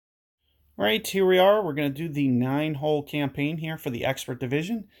All right, here we are. We're going to do the 9-hole campaign here for the expert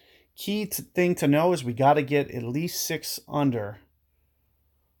division. Thing to know is we got to get at least 6 under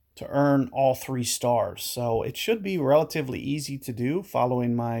to earn all 3 stars. So it should be relatively easy to do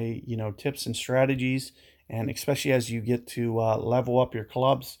following my, tips and strategies. And especially as you get to level up your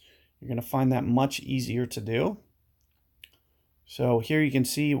clubs, you're going to find that much easier to do. So here you can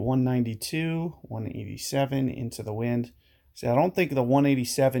see 192, 187 into the wind. See, I don't think the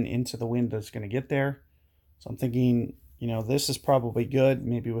 187 into the wind is going to get there. So I'm thinking, this is probably good,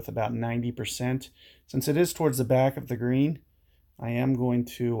 maybe with about 90%. Since it is towards the back of the green, I am going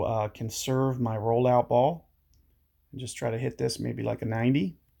to conserve my rollout ball and just try to hit this maybe like a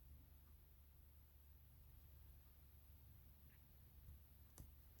 90.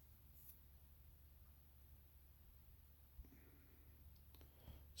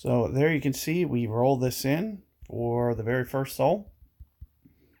 So there you can see we roll this in for the very first hole.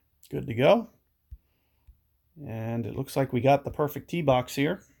 Good to go. And it looks like we got the perfect tee box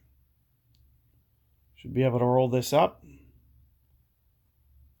here. Should be able to roll this up.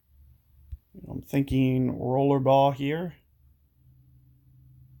 I'm thinking roller ball here.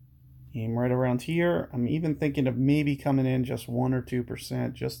 Aim right around here. I'm even thinking of maybe coming in just 1 or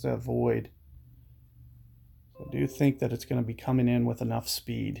 2% just to avoid. So I do think that it's going to be coming in with enough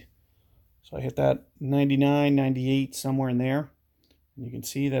speed. So I hit that 99, 98, somewhere in there. And you can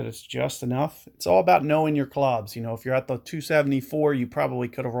see that it's just enough. It's all about knowing your clubs. If you're at the 274, you probably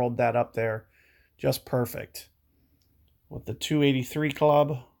could have rolled that up there just perfect. With the 283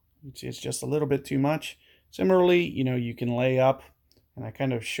 club, you see it's just a little bit too much. Similarly, you can lay up, and I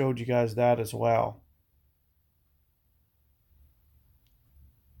kind of showed you guys that as well.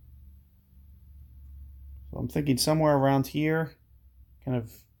 So I'm thinking somewhere around here, kind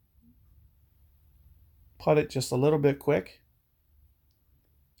of putt it just a little bit quick.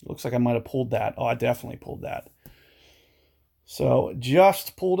 It looks like I might have pulled that. Oh, I definitely pulled that. So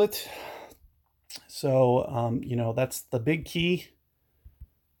just pulled it. So, that's the big key.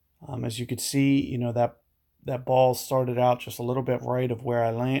 As you could see, that ball started out just a little bit right of where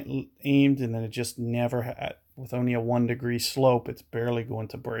I aimed, and then it just never had, with only a 1-degree slope, it's barely going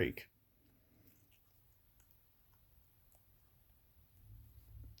to break.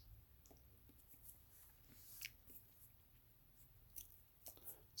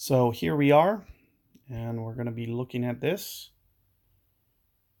 So here we are, and we're going to be looking at this.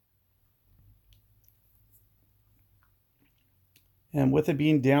 And with it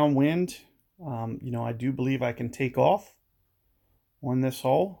being downwind, I do believe I can take off on this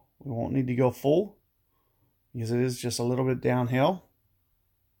hole. We won't need to go full because it is just a little bit downhill.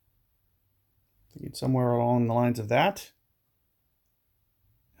 Thinking somewhere along the lines of that.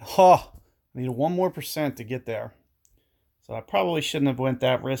 Oh, I need 1 more percent to get there. So I probably shouldn't have went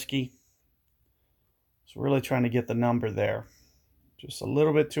that risky. So really trying to get the number there. Just a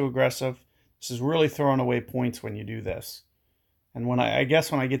little bit too aggressive. This is really throwing away points when you do this. And when I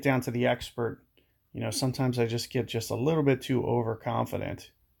guess when I get down to the expert, sometimes I just get just a little bit too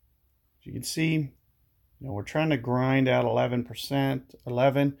overconfident. As you can see, we're trying to grind out 11%,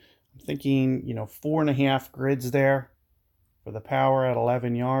 11. I'm thinking, 4.5 grids there for the power at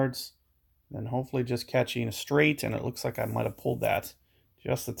 11 yards. Then hopefully just catching a straight, and it looks like I might have pulled that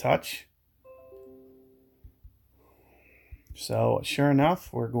just a touch. So sure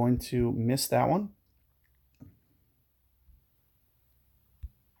enough, we're going to miss that one.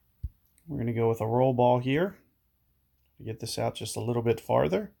 We're going to go with a roll ball here to get this out just a little bit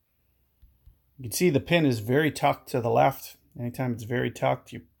farther. You can see the pin is very tucked to the left. Anytime it's very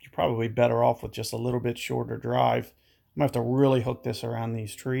tucked, you're probably better off with just a little bit shorter drive. I'm going to have to really hook this around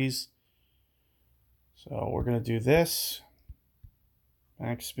these trees. So we're going to do this.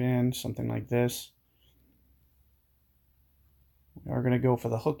 Backspin, something like this. We are going to go for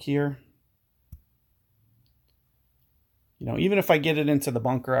the hook here. Even if I get it into the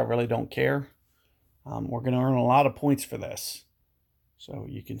bunker, I really don't care. We're going to earn a lot of points for this. So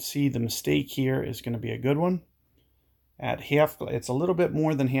you can see the mistake here is going to be a good one. At half, it's a little bit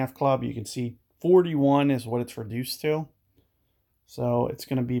more than half club. You can see 41 is what it's reduced to. So it's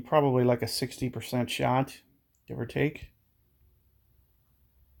going to be probably like a 60% shot, give or take.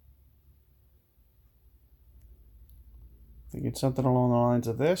 Thinking something along the lines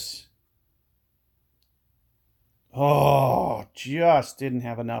of this. Oh, just didn't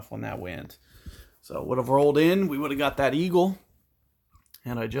have enough when that went. So would have rolled in. We would have got that eagle.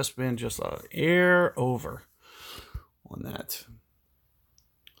 And I just been just a air over on that.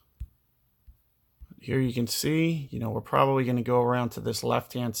 Here you can see, we're probably going to go around to this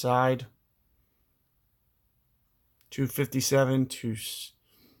left-hand side. 257,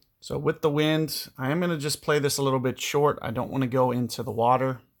 So with the wind, I am going to just play this a little bit short. I don't want to go into the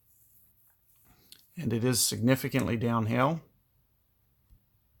water. And it is significantly downhill.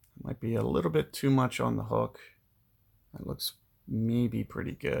 Might be a little bit too much on the hook. That looks maybe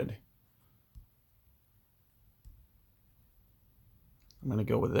pretty good. I'm going to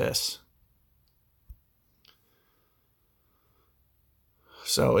go with this.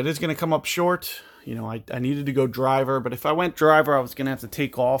 So it is going to come up short. You know, I needed to go driver, but if I went driver, I was going to have to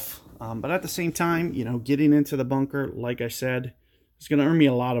take off. But at the same time, you know, getting into the bunker, like I said, it's going to earn me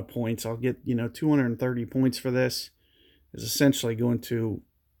a lot of points. I'll get, you know, 230 points for this. It's essentially going to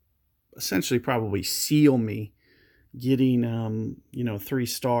probably seal me getting, you know, 3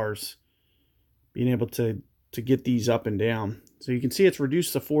 stars, being able to get these up and down. So you can see it's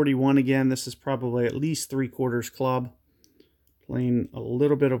reduced to 41 again. This is probably at least 3/4 club. Playing a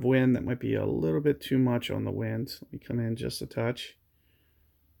little bit of wind. That might be a little bit too much on the wind. Let me come in just a touch.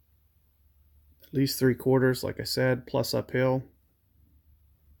 At least 3/4, like I said, plus uphill.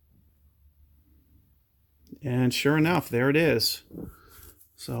 And sure enough, there it is.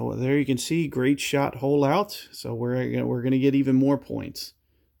 So there you can see, great shot, hole out. So we're going to get even more points.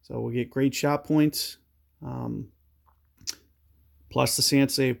 So we'll get great shot points, plus the sand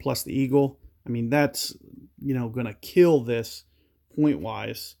save, plus the eagle. I mean, that's, you know, going to kill this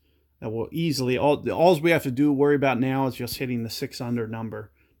point-wise. That will easily, all we have to worry about now is just hitting the 6 under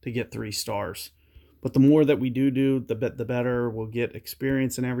number to get 3 stars. But the more that we do, the better we'll get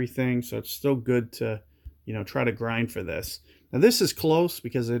experience and everything. So it's still good to, you know, try to grind for this. Now this is close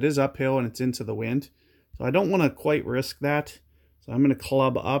because it is uphill and it's into the wind. So I don't want to quite risk that. So I'm going to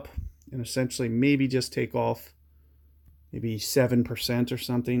club up and essentially maybe just take off maybe 7% or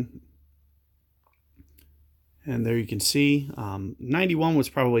something. And there you can see 91 was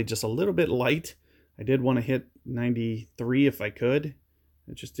probably just a little bit light. I did want to hit 93 if I could.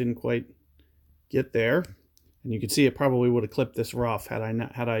 It just didn't quite get there. And you can see it probably would have clipped this rough had I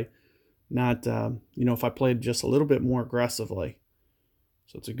not, you know, if I played just a little bit more aggressively.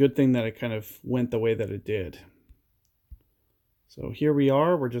 So it's a good thing that it kind of went the way that it did. So here we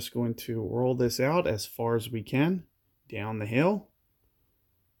are. We're just going to roll this out as far as we can down the hill.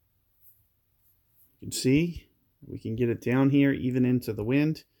 You can see we can get it down here even into the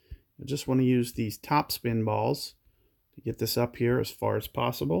wind. I just want to use these top spin balls to get this up here as far as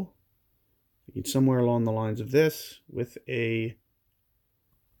possible. Get somewhere along the lines of this with a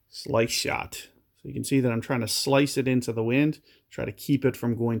slice shot. So you can see that I'm trying to slice it into the wind, try to keep it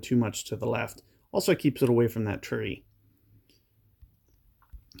from going too much to the left. Also keeps it away from that tree.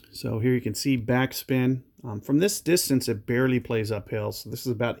 So here you can see backspin. From this distance, it barely plays uphill. So this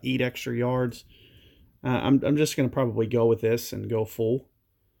is about 8 extra yards. I'm just going to probably go with this and go full.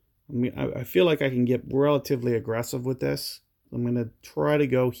 I mean, I feel like I can get relatively aggressive with this. I'm going to try to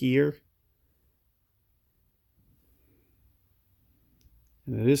go here.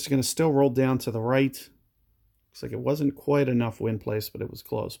 And it is going to still roll down to the right. Looks like it wasn't quite enough wind place, but it was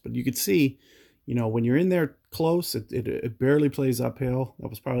close. But you could see, you know, when you're in there close, it barely plays uphill. That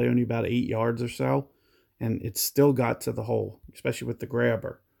was probably only about 8 yards or so. And it still got to the hole, especially with the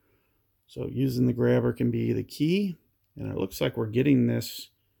grabber. So using the grabber can be the key. And it looks like we're getting this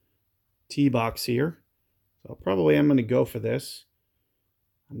tee box here. So probably I'm going to go for this.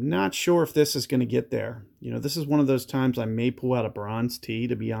 I'm not sure if this is going to get there. You know, this is one of those times I may pull out a bronze tee,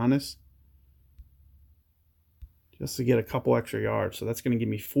 to be honest. Just to get a couple extra yards. So that's going to give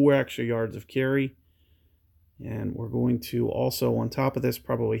me 4 extra yards of carry. And we're going to also, on top of this,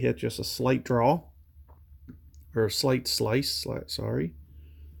 probably hit just a slight draw. Or a slight slice, sorry.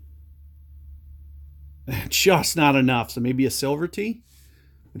 Just not enough. So maybe a silver tee.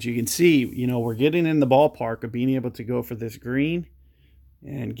 But you can see, you know, we're getting in the ballpark of being able to go for this green.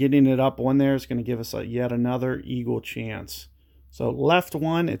 And getting it up on there is going to give us yet another eagle chance. So left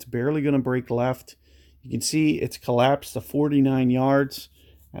one, it's barely going to break left. You can see it's collapsed to 49 yards.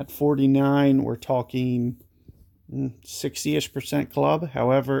 At 49, we're talking 60-ish% club.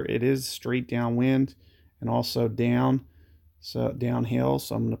 However, it is straight downwind and also down, so downhill.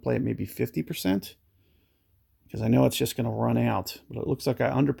 So I'm going to play it maybe 50% because I know it's just going to run out. But it looks like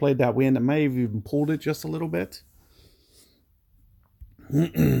I underplayed that wind. I may have even pulled it just a little bit.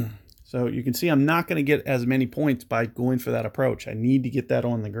 So you can see I'm not going to get as many points by going for that approach. I need to get that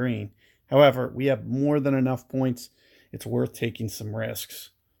on the green. However, we have more than enough points. It's worth taking some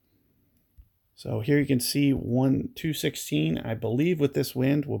risks. So here you can see 216. I believe with this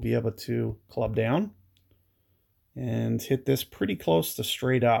wind, we'll be able to club down and hit this pretty close to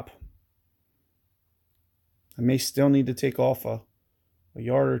straight up. I may still need to take off a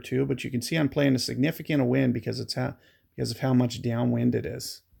yard or two, but you can see I'm playing a significant wind because of how much downwind it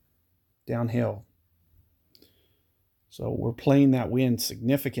is. downhill. So we're playing that wind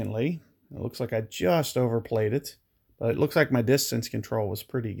significantly. It looks like I just overplayed it, but it looks like my distance control was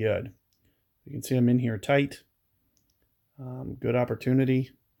pretty good. You can see I'm in here tight. Good opportunity.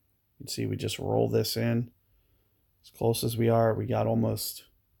 You can see we just roll this in. As close as we are, we almost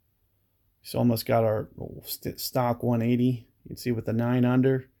got our stock 180. You can see with the 9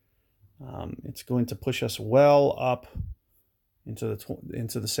 under, it's going to push us well up into the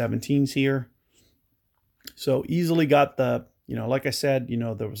 17s here. So easily got the, like I said,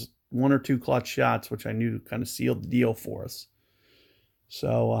 there was 1 or 2 clutch shots, which I knew kind of sealed the deal for us.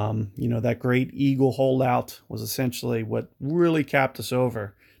 So, that great eagle holdout was essentially what really capped us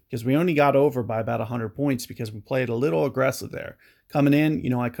over, because we only got over by about 100 points because we played a little aggressive there. Coming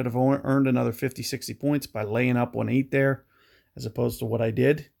in, I could have earned another 50, 60 points by laying up 1-8 there, as opposed to what I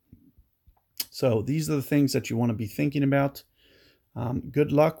did. So these are the things that you want to be thinking about.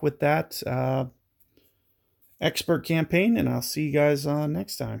 Good luck with that expert campaign, and I'll see you guys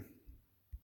next time.